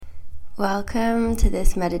Welcome to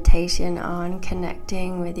this meditation on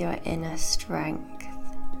connecting with your inner strength.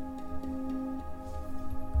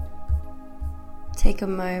 Take a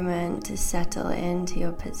moment to settle into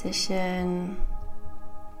your position,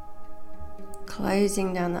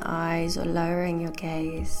 closing down the eyes or lowering your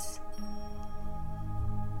gaze.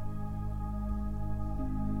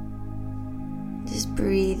 Just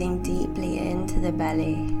breathing deeply into the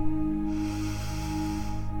belly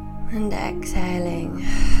and exhaling.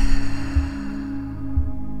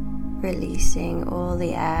 Releasing all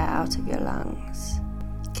the air out of your lungs.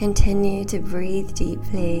 Continue to breathe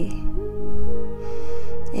deeply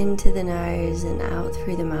into the nose and out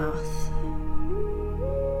through the mouth.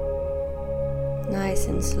 Nice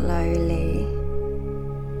and slowly.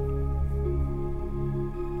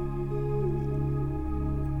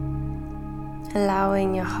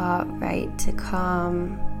 Allowing your heart rate to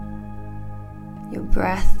calm, your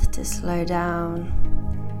breath to slow down.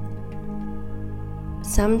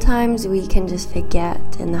 Sometimes we can just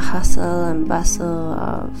forget in the hustle and bustle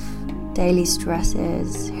of daily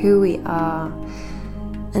stresses who we are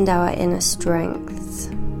and our inner strengths.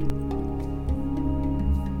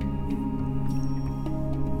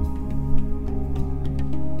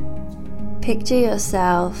 Picture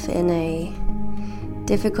yourself in a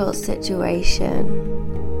difficult situation.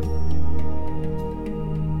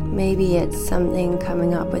 Maybe it's something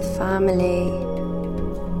coming up with family,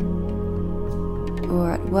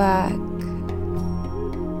 or at work,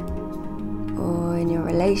 or in your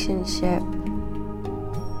relationship,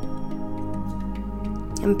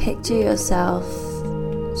 and picture yourself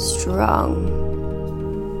strong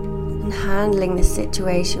and handling the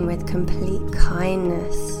situation with complete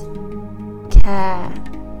kindness, care,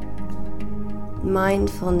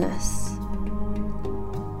 mindfulness,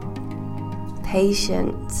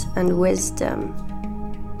 patience, and wisdom.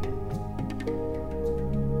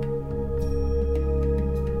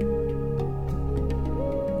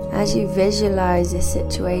 As you visualize this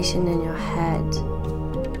situation in your head,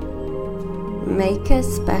 make a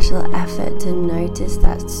special effort to notice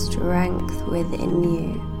that strength within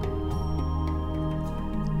you.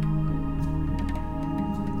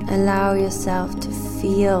 Allow yourself to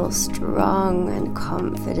feel strong and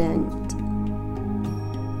confident.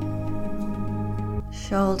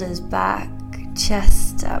 Shoulders back,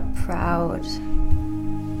 chest up proud.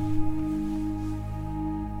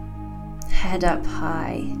 Head up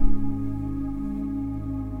high.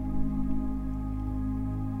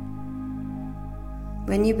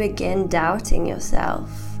 When you begin doubting yourself,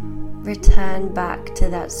 return back to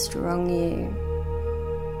that strong you.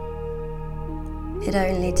 It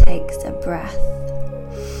only takes a breath,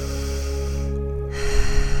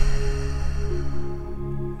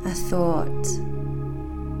 a thought,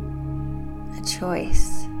 a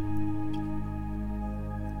choice.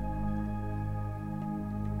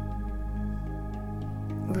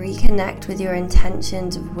 Reconnect with your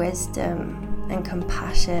intentions of wisdom and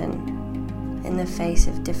compassion in the face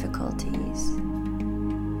of difficulties.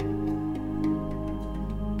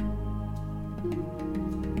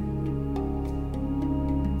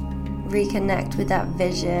 Reconnect with that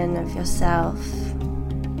vision of yourself,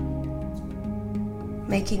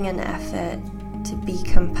 making an effort to be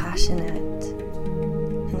compassionate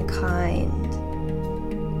and kind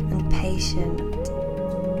and patient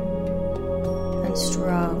and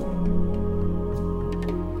strong.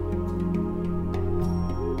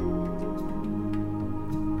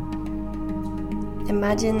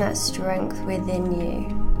 Imagine that strength within you,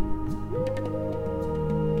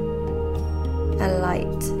 a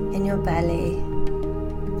light in your belly.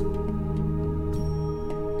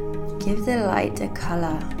 Give the light a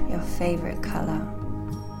color, your favorite color.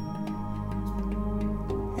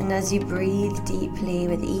 And as you breathe deeply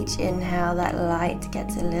with each inhale, that light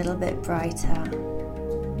gets a little bit brighter,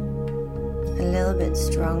 a little bit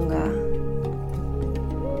stronger.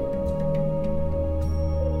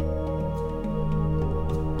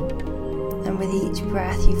 And with each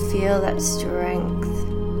breath, you feel that strength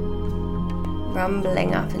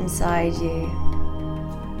rumbling up inside you.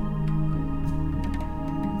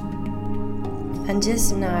 And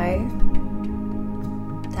just know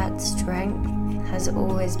that strength has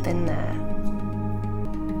always been there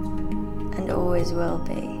and always will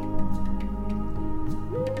be.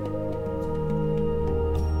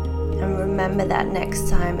 And remember that next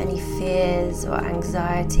time any fears or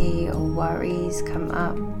anxiety or worries come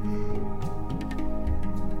up,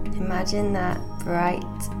 imagine that bright,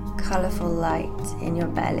 colourful light in your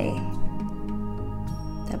belly,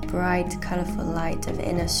 the bright, colourful light of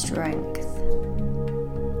inner strength.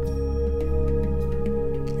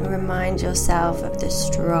 And remind yourself of the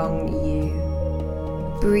strong you.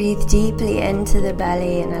 Breathe deeply into the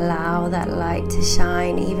belly and allow that light to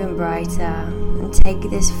shine even brighter, and take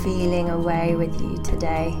this feeling away with you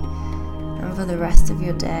today and for the rest of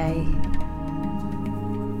your day.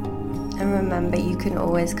 And remember, you can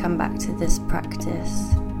always come back to this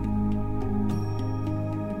practice.